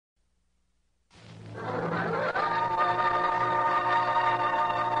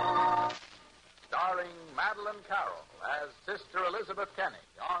Elizabeth Kenny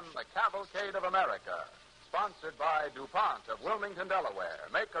on the Cavalcade of America. Sponsored by DuPont of Wilmington, Delaware,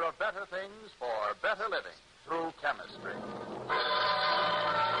 maker of better things for better living through chemistry.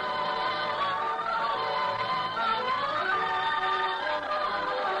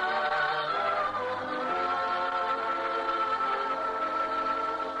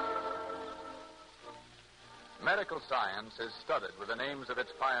 Medical science is studded with the names of its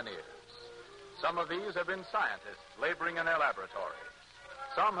pioneers. Some of these have been scientists laboring in their laboratories.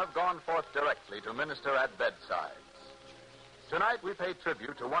 Some have gone forth directly to minister at bedsides. Tonight we pay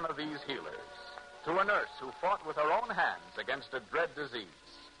tribute to one of these healers, to a nurse who fought with her own hands against a dread disease,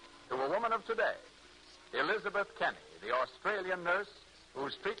 to a woman of today, Elizabeth Kenny, the Australian nurse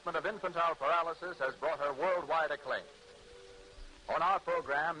whose treatment of infantile paralysis has brought her worldwide acclaim. On our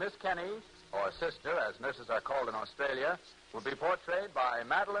program, Miss Kenny, or Sister, as nurses are called in Australia, will be portrayed by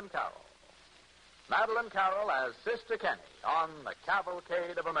Madeline Carroll. Madeline Carroll as Sister Kenny on the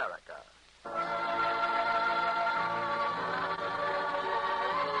Cavalcade of America.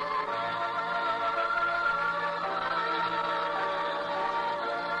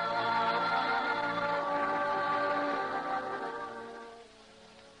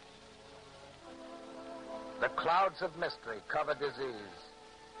 The clouds of mystery cover disease.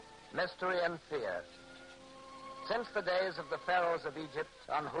 Mystery and fear. Since the days of the pharaohs of Egypt,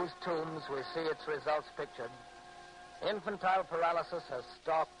 on whose tombs we see its results pictured, infantile paralysis has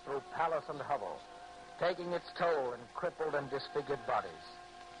stalked through palace and hovel, taking its toll in crippled and disfigured bodies.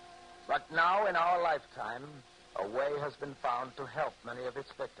 But now, in our lifetime, a way has been found to help many of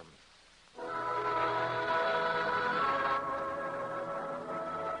its victims.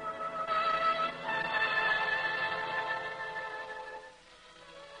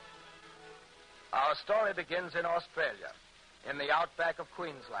 Our story begins in Australia, in the outback of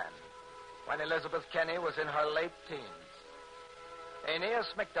Queensland, when Elizabeth Kenny was in her late teens. Aeneas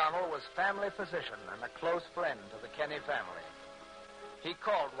MacDonald was family physician and a close friend to the Kenny family. He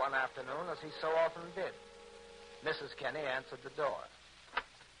called one afternoon, as he so often did. Mrs. Kenny answered the door.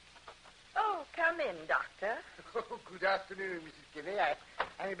 Oh, come in, Doctor. Oh, good afternoon, Mrs. Kenny.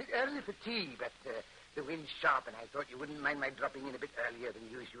 I'm a bit early for tea, but the wind's sharp, and I thought you wouldn't mind my dropping in a bit earlier than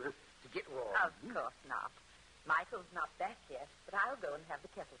usual to get warm. Of course not. Michael's not back yet, but I'll go and have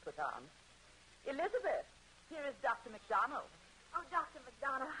the kettle put on. Elizabeth, here is Dr. MacDonald. Oh, Dr.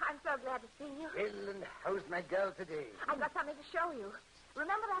 MacDonald, I'm so glad to see you. Well, and how's my girl today? I've got something to show you.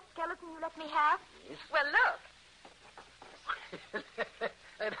 Remember that skeleton you let me have? Yes. Well, look.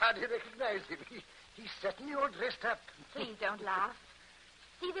 And how do you recognize him? He's certainly all dressed up. Please don't laugh.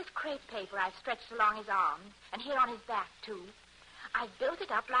 See this crepe paper I've stretched along his arms, and here on his back, too? I've built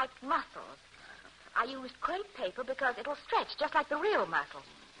it up like muscles. I used crepe paper because it'll stretch just like the real muscle.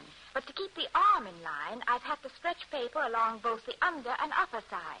 But to keep the arm in line, I've had to stretch paper along both the under and upper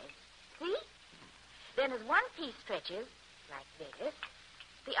sides. See? Then as one piece stretches, like this,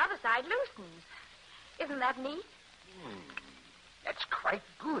 the other side loosens. Isn't that neat? That's quite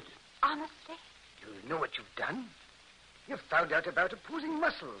good. Honestly? Do you know what you've done? You've found out about opposing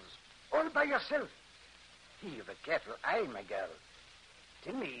muscles, all by yourself. You've a careful eye, my girl.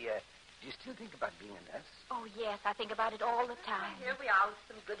 Tell me, do you still think about being a nurse? Oh, yes, I think about it all the time. Here we are with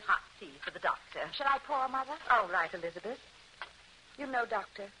some good hot tea for the doctor. Shall I pour, Mother? All right, Elizabeth. You know,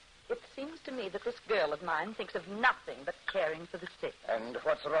 Doctor, it seems to me that this girl of mine thinks of nothing but caring for the sick. And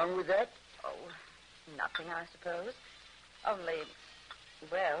what's wrong with that? Oh, nothing, I suppose. Only,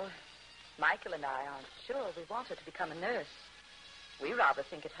 well, Michael and I aren't sure we want her to become a nurse. We rather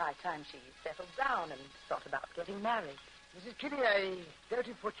think it high time she settled down and thought about getting married. Mrs. Kitty, I doubt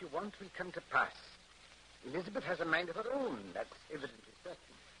if what you want will come to pass. Elizabeth has a mind of her own, that's evidently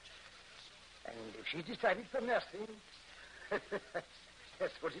certain. And if she's decided for nursing,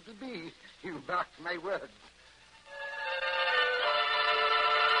 that's what it'll be. You mark my words.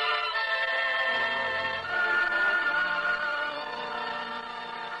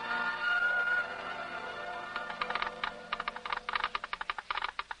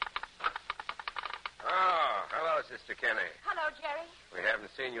 Sister Kenny. Hello, Jerry. We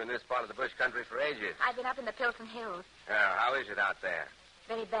haven't seen you in this part of the bush country for ages. I've been up in the Pilsen Hills. How is it out there?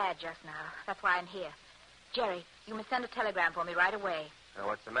 Very bad just now. That's why I'm here. Jerry, you must send a telegram for me right away.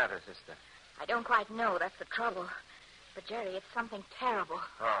 What's the matter, sister? I don't quite know. That's the trouble. But, Jerry, it's something terrible.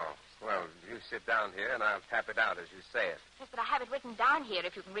 Oh, well, you sit down here and I'll tap it out as you say it. Yes, but I have it written down here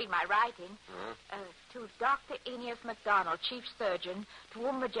if you can read my writing. Mm-hmm. To Dr. Aeneas MacDonald, Chief Surgeon, to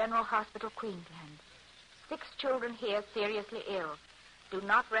Woomera General Hospital, Queensland. 6 children here seriously ill. Do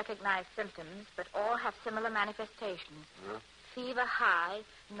not recognize symptoms, but all have similar manifestations. Mm-hmm. Fever high,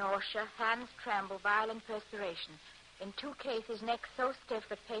 nausea, hands tremble, violent perspiration. In 2 cases, neck so stiff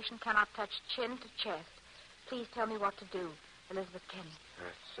that patient cannot touch chin to chest. Please tell me what to do. Elizabeth Kenny.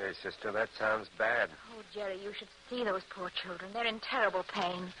 Say, sister, that sounds bad. Oh, Jerry, you should see those poor children. They're in terrible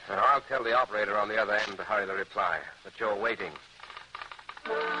pain. Now, I'll tell the operator on the other end to hurry the reply, that you're waiting.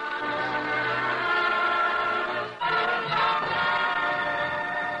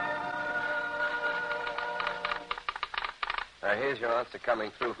 Here's your answer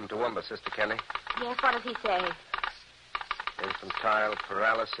coming through from Toowoomba, Sister Kenny. Yes, what does he say? Infantile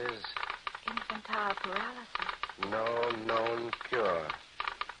paralysis. Infantile paralysis. No known cure.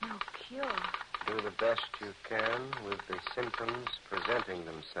 No cure. Do the best you can with the symptoms presenting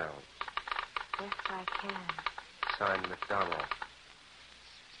themselves. Best I can. Signed, McDonald.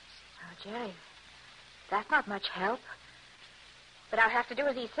 Oh, Jerry, that's not much help. But I'll have to do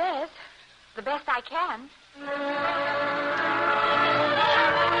as he says. The best I can.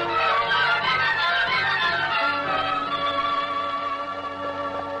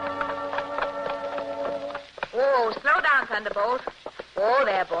 Whoa, slow down, Thunderbolt. Whoa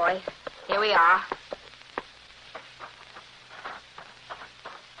there, boy. Here we are.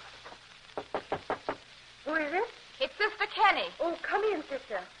 Who is it? It's Sister Kenny. Oh, come in,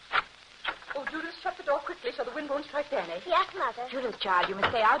 sister. Oh, Judith, shut the door quickly so the wind won't strike Danny. Yes, Mother. Judith, child, you must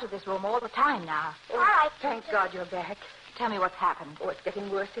stay out of this room all the time now. Oh, all right. Thank God you're back. Tell me what's happened. Oh, it's getting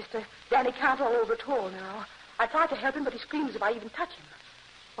worse, sister. Danny can't roll over at all now. I tried to help him, but he screams if I even touch him.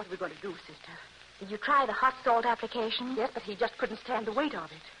 What are we going to do, sister? Did you try the hot salt application? Yes, but he just couldn't stand the weight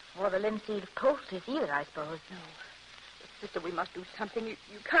of it. Or the linseed poultice either, I suppose. No. Sister, we must do something. You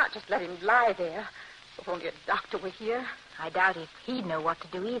can't just let him lie there. If only a doctor were here. I doubt if he'd know what to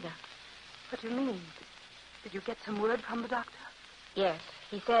do either. What do you mean? Did you get some word from the doctor? Yes.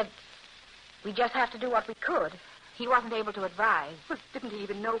 He said we just have to do what we could. He wasn't able to advise. Well, didn't he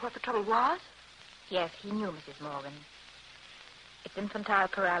even know what the trouble was? Yes, he knew, Mrs. Morgan. It's infantile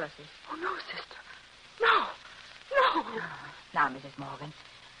paralysis. Oh, no, sister. No. No. Now, Mrs. Morgan,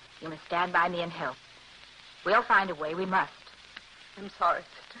 you must stand by me and help. We'll find a way. We must. I'm sorry,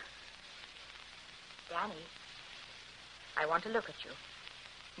 sister. Danny, I want to look at you.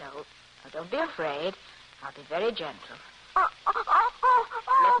 No, don't be afraid. I'll be very gentle.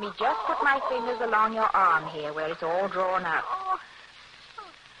 Let me just put my fingers along your arm here where it's all drawn up.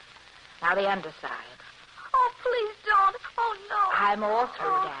 Now the underside. Oh, please don't. Oh, no. I'm all through,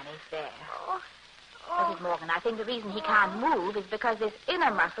 Danny. There. Mrs. Morgan, I think the reason he can't move is because this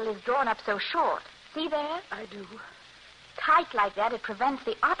inner muscle is drawn up so short. See there? I do. Tight like that, it prevents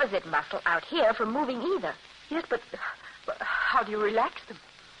the opposite muscle out here from moving either. Yes, but how do you relax them?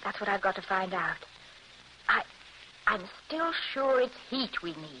 That's what I've got to find out. I'm still sure it's heat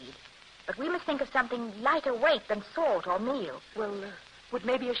we need. But we must think of something lighter weight than salt or meal. Well, would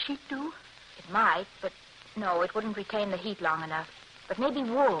maybe a sheet do? It might, but no, it wouldn't retain the heat long enough. But maybe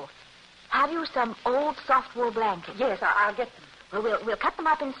wool. Have you some old soft wool blankets? Yes, I'll get them. Well, we'll cut them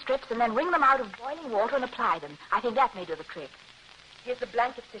up in strips and then wring them out of boiling water and apply them. I think that may do the trick. Here's the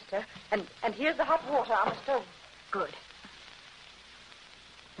blanket, sister, and here's the hot water on the stove. Good.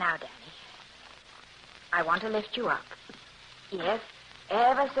 Now, Danny, I want to lift you up. Yes,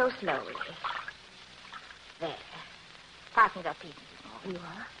 ever so slowly. There. Pass me that piece, Mrs. Morgan. You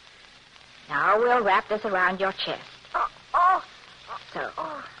are? Now we'll wrap this around your chest. So.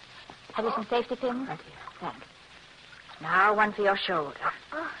 Have you some safety pins? Right here. Thanks. Now one for your shoulder.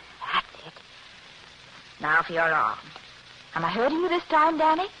 That's it. Now for your arm. Am I hurting you this time,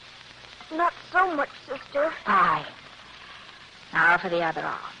 Danny? Not so much, sister. Fine. Now for the other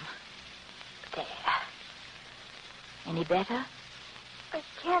arm. There. Any better? I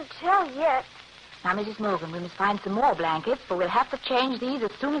can't tell yet. Now, Mrs. Morgan, we must find some more blankets, but we'll have to change these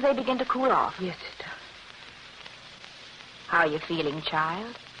as soon as they begin to cool off. Yes, sister. How are you feeling,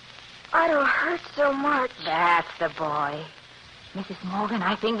 child? I don't hurt so much. That's the boy. Mrs. Morgan,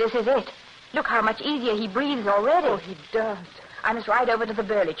 I think this is it. Look how much easier he breathes already. Oh, he does. I must ride over to the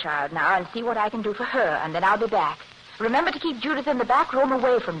Burley child now and see what I can do for her, and then I'll be back. Remember to keep Judith in the back room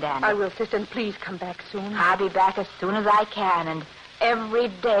away from Danny. I will, sister, and please come back soon. I'll be back as soon as I can, and every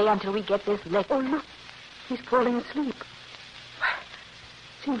day until we get this licked. Oh, look. He's falling asleep.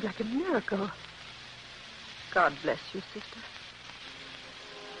 Seems like a miracle. God bless you, sister.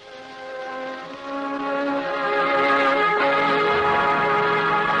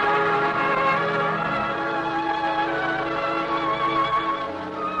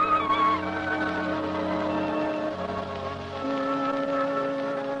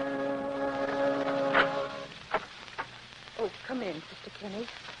 Come in, Sister Kenny.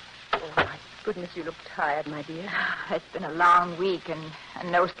 Oh, my goodness, you look tired, my dear. It's been a long week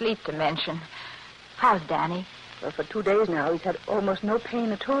and no sleep to mention. How's Danny? Well, for 2 days now, he's had almost no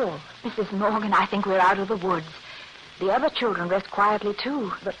pain at all. Mrs. Morgan, I think we're out of the woods. The other children rest quietly,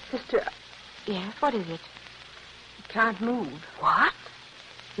 too. But, Sister, Yes, what is it? he can't move. What?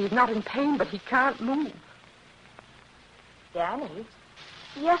 He's not in pain, but he can't move. Danny?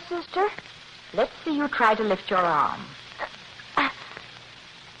 Yes, sister? Let's see you try to lift your arm.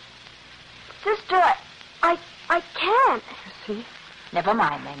 Sister, I can't. You see? Never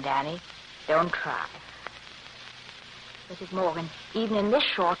mind then, Danny. Don't try. Mrs. Morgan, even in this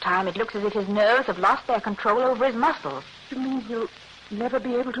short time, it looks as if his nerves have lost their control over his muscles. You mean he'll never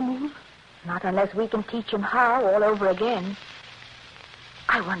be able to move? Not unless we can teach him how all over again.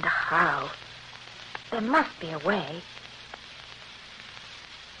 I wonder how. There must be a way.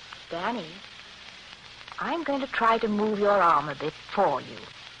 Danny, I'm going to try to move your arm a bit for you.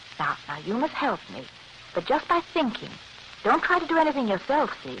 Now, you must help me. But just by thinking. Don't try to do anything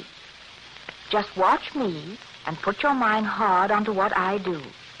yourself, see? Just watch me and put your mind hard onto what I do.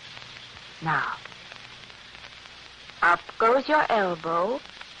 Now, up goes your elbow,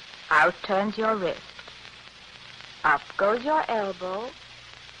 out turns your wrist. Up goes your elbow,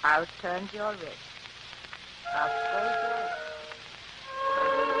 out turns your wrist. Up goes your...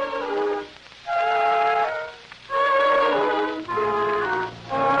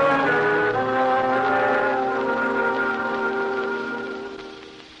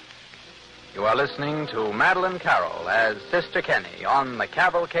 You are listening to Madeline Carroll as Sister Kenny on the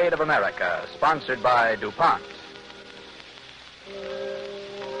Cavalcade of America, sponsored by DuPont.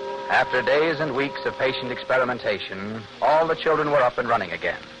 After days and weeks of patient experimentation, all the children were up and running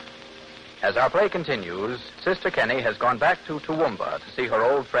again. As our play continues, Sister Kenny has gone back to Toowoomba to see her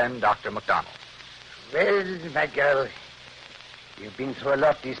old friend, Dr. McDonald. Well, my girl, you've been through a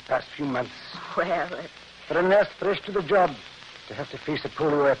lot these past few months. Well, For a nurse fresh to the job, to have to face a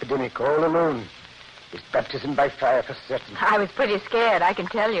polio epidemic all alone is baptism by fire for certain. I was pretty scared, I can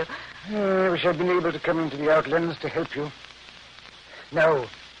tell you. I wish I'd been able to come into the Outlands to help you. Now,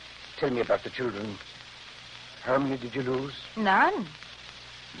 tell me about the children. How many did you lose? None.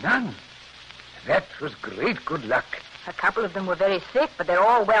 None. That was great good luck. A couple of them were very sick, but they're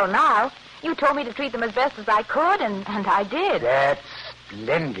all well now. You told me to treat them as best as I could, and I did. That's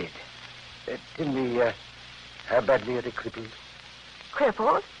splendid. Tell me, how badly are they crippled?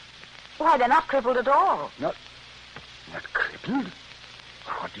 Crippled? Why, they're not crippled at all. Not crippled?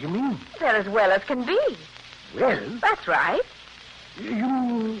 What do you mean? They're as well as can be. Well, That's right.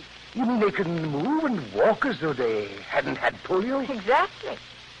 you mean they can move and walk as though they hadn't had polio? Exactly.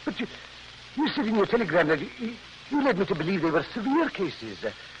 But you said in your telegram that you led me to believe they were severe cases.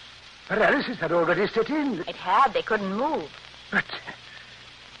 Paralysis had already set in. It had. They couldn't move. But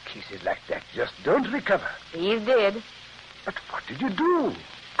cases like that just don't recover. These did. But what did you do?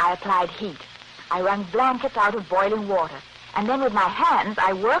 I applied heat. I wrung blankets out of boiling water. And then with my hands,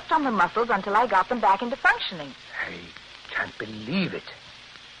 I worked on the muscles until I got them back into functioning. I can't believe it.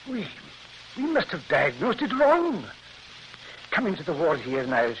 We must have diagnosed it wrong. Come into the ward here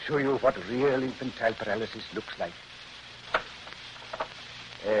and I'll show you what real infantile paralysis looks like.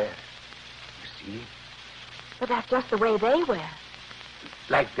 You see? But that's just the way they were.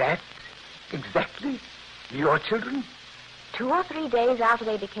 Like that? Exactly? Your children? 2 or 3 days after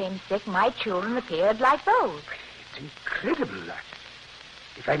they became sick, my children appeared like those. It's incredible.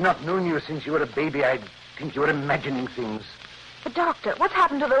 If I'd not known you since you were a baby, I'd think you were imagining things. But, Doctor, what's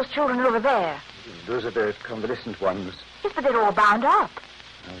happened to those children over there? Those are the convalescent ones. Yes, but they're all bound up.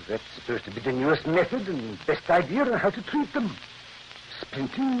 Now, that's supposed to be the newest method and best idea on how to treat them.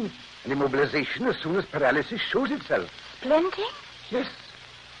 Splinting and immobilization as soon as paralysis shows itself. Splinting? Yes.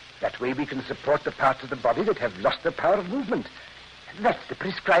 That way we can support the parts of the body that have lost their power of movement. That's the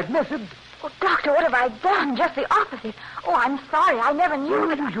prescribed method. Oh, Doctor, what have I done? Just the opposite. Oh, I'm sorry. I never knew.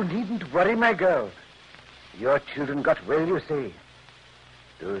 Oh, you needn't worry, my girl. Your children got well, you say.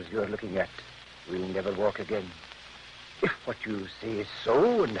 Those you're looking at will never walk again. If what you say is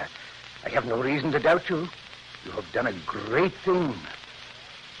so, and I have no reason to doubt you, you have done a great thing.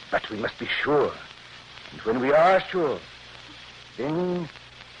 But we must be sure. And when we are sure, then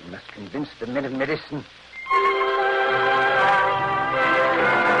we must convince the men of medicine.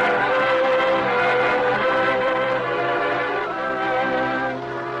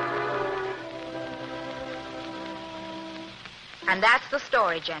 And that's the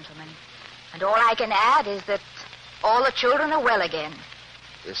story, gentlemen. And all I can add is that all the children are well again.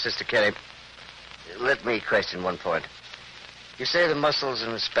 Sister Kenny, let me question one point. You say the muscles in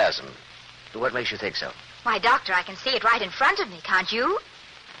a spasm. What makes you think so? Why, Doctor, I can see it right in front of me, can't you?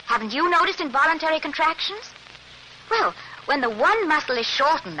 Haven't you noticed involuntary contractions? Well, When the one muscle is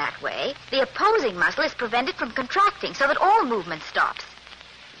shortened that way, the opposing muscle is prevented from contracting so that all movement stops.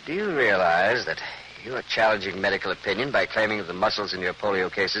 Do you realize that you are challenging medical opinion by claiming that the muscles in your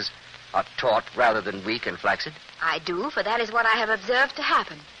polio cases are taut rather than weak and flaccid? I do, for that is what I have observed to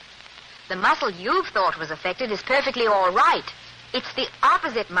happen. The muscle you've thought was affected is perfectly all right. It's the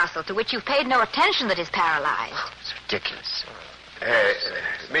opposite muscle to which you've paid no attention that is paralyzed. Oh, it's ridiculous.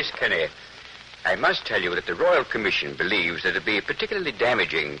 Miss Kenny, I must tell you that the Royal Commission believes that it'd be particularly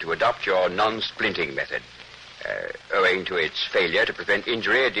damaging to adopt your non-splinting method, owing to its failure to prevent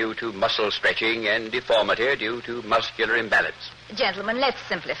injury due to muscle stretching and deformity due to muscular imbalance. Gentlemen, let's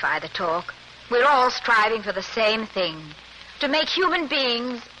simplify the talk. We're all striving for the same thing, to make human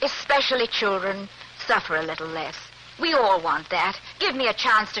beings, especially children, suffer a little less. We all want that. Give me a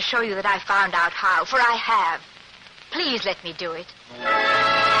chance to show you that I found out how, for I have. Please let me do it.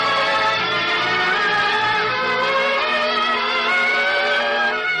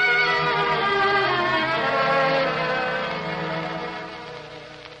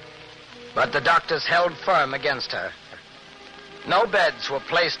 But the doctors held firm against her. No beds were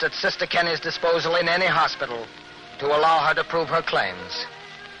placed at Sister Kenny's disposal in any hospital to allow her to prove her claims.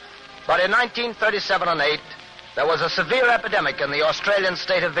 But in 1937 and 8, there was a severe epidemic in the Australian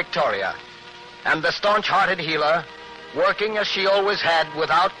state of Victoria, and the staunch-hearted healer, working as she always had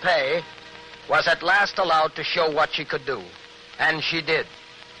without pay, was at last allowed to show what she could do. And she did.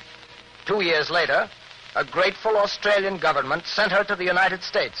 2 years later, a grateful Australian government sent her to the United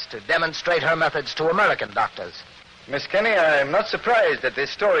States to demonstrate her methods to American doctors. Miss Kenny, I'm not surprised at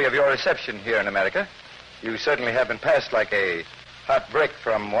this story of your reception here in America. You certainly have been passed like a hot brick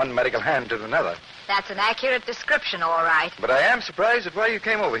from one medical hand to another. That's an accurate description, all right. But I am surprised at why you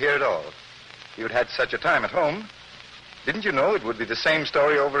came over here at all. You'd had such a time at home. Didn't you know it would be the same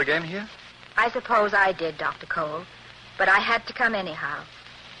story over again here? I suppose I did, Dr. Cole. But I had to come anyhow.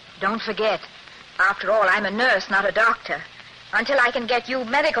 Don't forget, after all, I'm a nurse, not a doctor. Until I can get you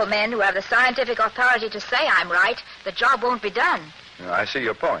medical men who have the scientific authority to say I'm right, the job won't be done. I see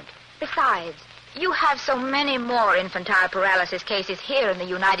your point. Besides, you have so many more infantile paralysis cases here in the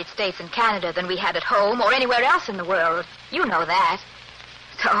United States and Canada than we had at home or anywhere else in the world. You know that.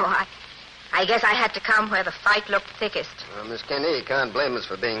 So I guess I had to come where the fight looked thickest. Well, Miss Kenny, you can't blame us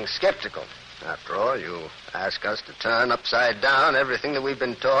for being skeptical. After all, you ask us to turn upside down everything that we've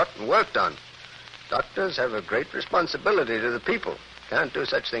been taught and worked on. Doctors have a great responsibility to the people. Can't do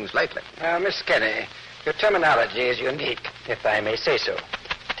such things lightly. Now, Miss Kenny, your terminology is unique, if I may say so.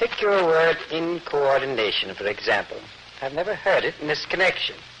 Take your word incoordination, for example. I've never heard it in this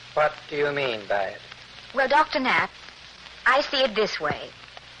connection. What do you mean by it? Well, Dr. Knapp, I see it this way.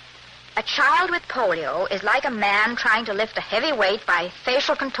 A child with polio is like a man trying to lift a heavy weight by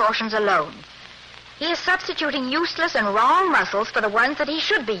facial contortions alone. He is substituting useless and wrong muscles for the ones that he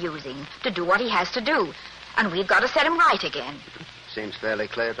should be using to do what he has to do. And we've got to set him right again. Seems fairly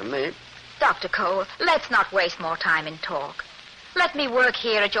clear to me. Dr. Cole, let's not waste more time in talk. Let me work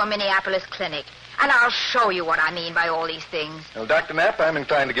here at your Minneapolis clinic, and I'll show you what I mean by all these things. Well, Dr. Knapp, I'm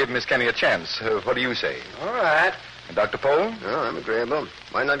inclined to give Miss Kenny a chance. What do you say? All right. And Dr. Pohl? Oh, I'm agreeable.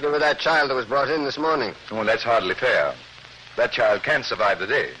 Why not give her that child that was brought in this morning? Oh, that's hardly fair. That child can't survive the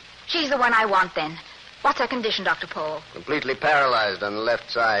day. She's the one I want, then. What's her condition, Dr. Pohl? Completely paralyzed on the left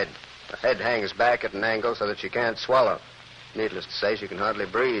side. Her head hangs back at an angle so that she can't swallow. Needless to say, she can hardly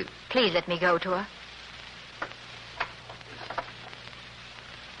breathe. Please let me go to her.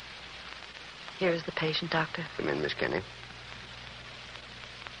 Here is the patient, Doctor. Come in, Miss Kenny.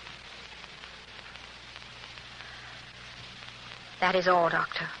 That is all,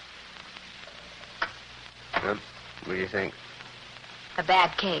 Doctor. Well, what do you think? A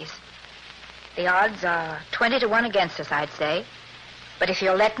bad case. The odds are 20 to 1 against us, I'd say. But if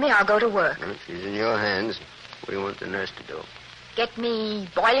you'll let me, I'll go to work. Well, she's in your hands. What do you want the nurse to do? Get me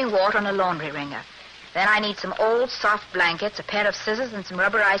boiling water and a laundry wringer. Then I need some old soft blankets, a pair of scissors, and some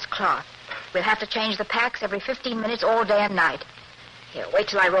rubberized cloth. We'll have to change the packs every 15 minutes all day and night. Here, wait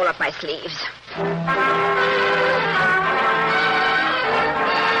till I roll up my sleeves.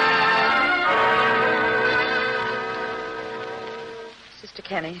 Sister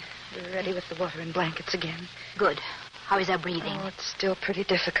Kenny, we're ready with the water and blankets again. Good. How is her breathing? Oh, it's still pretty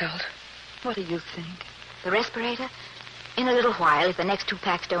difficult. What do you think? The respirator? In a little while, if the next 2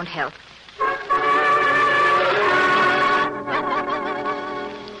 packs don't help.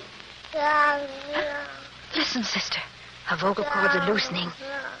 Listen, sister. Her vocal cords are loosening.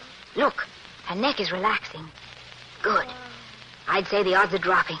 Look, her neck is relaxing. Good. I'd say the odds are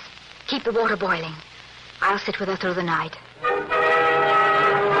dropping. Keep the water boiling. I'll sit with her through the night.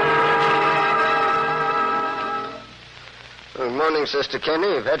 morning, Sister Kenny.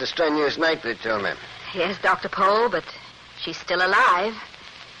 You've had a strenuous night, they tell me. Yes, Dr. Pohl, but she's still alive.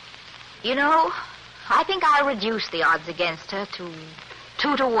 You know, I think I'll reduce the odds against her to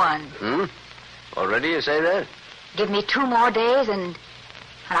 2 to 1. Already you say that? Give me 2 more days, and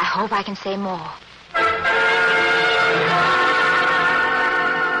I hope I can say more.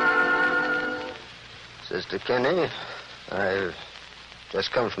 Sister Kenny, I've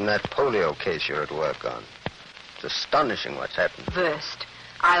just come from that polio case you're at work on. It's astonishing what's happened. First,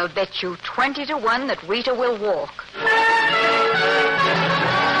 I'll bet you 20 to 1 that Rita will walk.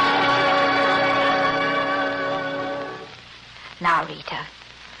 Now, Rita,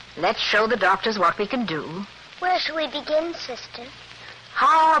 let's show the doctors what we can do. Where shall we begin, Sister?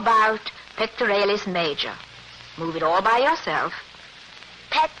 How about pectoralis major? Move it all by yourself.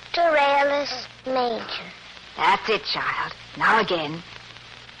 Pectoralis major. That's it, child. Now again.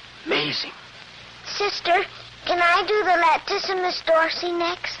 Amazing. Sister, can I do the latissimus Miss Dorsey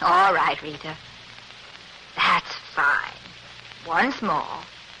next? All right, Rita. That's fine. Once more.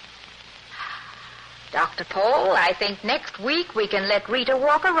 Dr. Pohl, I think next week we can let Rita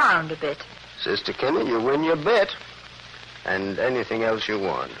walk around a bit. Sister Kenny, you win your bet. And anything else you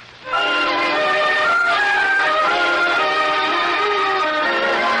want.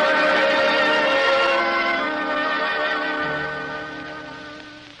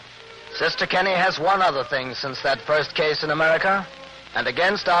 Sister Kenny has one other thing since that first case in America, and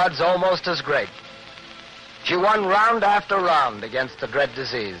against odds almost as great. She won round after round against the dread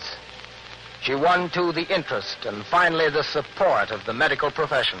disease. She won, too, the interest and finally the support of the medical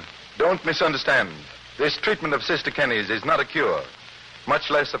profession. Don't misunderstand. This treatment of Sister Kenny's is not a cure.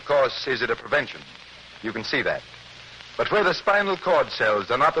 Much less, of course, is it a prevention. You can see that. But where the spinal cord cells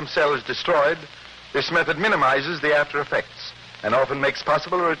are not themselves destroyed, this method minimizes the after effects and often makes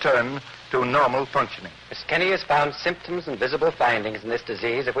possible a return to normal functioning. Miss Kenny has found symptoms and visible findings in this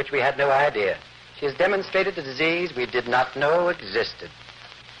disease of which we had no idea. She has demonstrated the disease we did not know existed.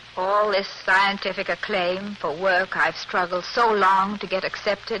 All this scientific acclaim for work I've struggled so long to get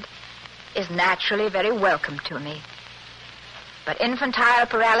accepted is naturally very welcome to me. But infantile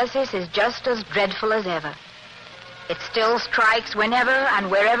paralysis is just as dreadful as ever. It still strikes whenever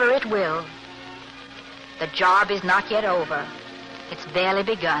and wherever it will. The job is not yet over. It's barely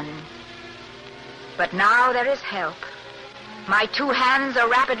begun. But now there is help. My 2 hands are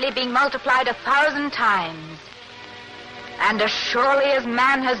rapidly being multiplied 1,000 times. And as surely as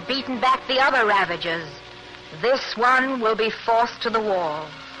man has beaten back the other ravagers, this one will be forced to the wall.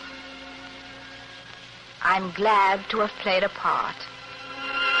 I'm glad to have played a part.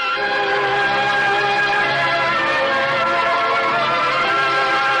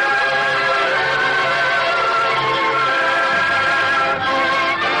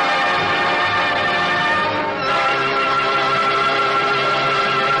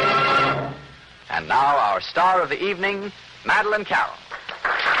 And now our star of the evening, Madeline Carroll.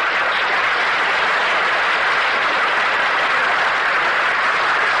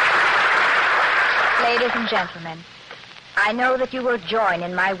 Ladies and gentlemen, I know that you will join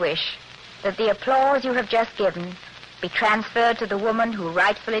in my wish that the applause you have just given be transferred to the woman who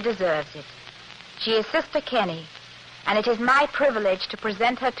rightfully deserves it. She is Sister Kenny, and it is my privilege to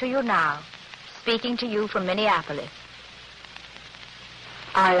present her to you now, speaking to you from Minneapolis.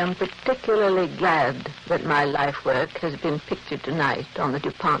 I am particularly glad that my life work has been pictured tonight on the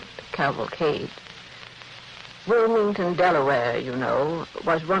DuPont Cavalcade. Wilmington, Delaware, you know,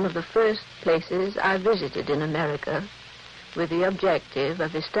 was one of the first places I visited in America with the objective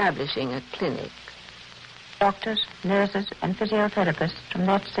of establishing a clinic. Doctors, nurses, and physiotherapists from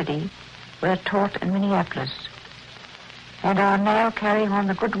that city were taught in Minneapolis and are now carrying on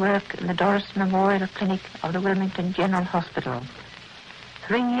the good work in the Doris Memorial Clinic of the Wilmington General Hospital.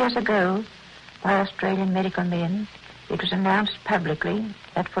 3 years ago, by Australian medical men, it was announced publicly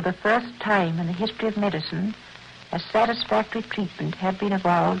that for the first time in the history of medicine, a satisfactory treatment had been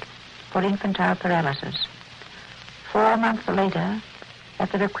evolved for infantile paralysis. 4 months later, at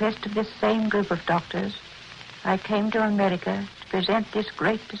the request of this same group of doctors, I came to America to present this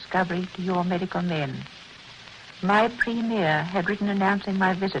great discovery to your medical men. My premier had written announcing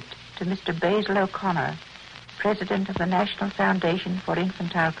my visit to Mr. Basil O'Connor, president of the National Foundation for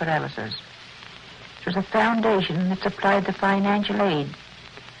Infantile Paralysis. It was a foundation that supplied the financial aid,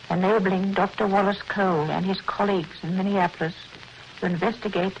 enabling Dr. Wallace Cole and his colleagues in Minneapolis to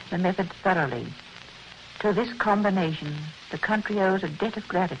investigate the method thoroughly. To this combination, the country owes a debt of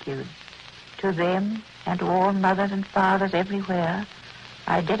gratitude. To them and to all mothers and fathers everywhere,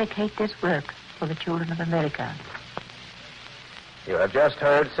 I dedicate this work for the children of America. You have just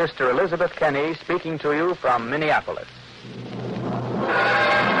heard Sister Elizabeth Kenny speaking to you from Minneapolis.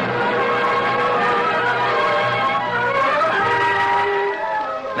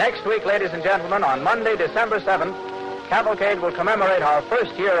 Next week, ladies and gentlemen, on Monday, December 7th, Cavalcade will commemorate our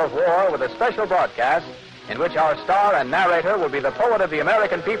first year of war with a special broadcast in which our star and narrator will be the poet of the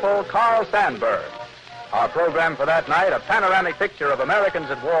American people, Carl Sandburg. Our program for that night, a panoramic picture of Americans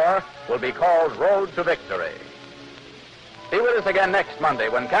at war, will be called Road to Victory. Be with us again next Monday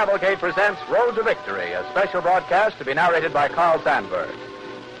when Cavalcade presents Road to Victory, a special broadcast to be narrated by Carl Sandburg.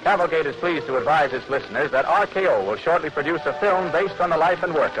 Cavalcade is pleased to advise its listeners that RKO will shortly produce a film based on the life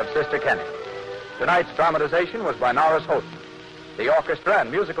and work of Sister Kenny. Tonight's dramatization was by Norris Houghton. The orchestra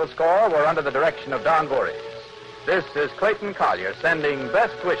and musical score were under the direction of Don Voorhees. This is Clayton Collier sending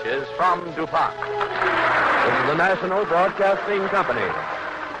best wishes from DuPont. This is the National Broadcasting Company.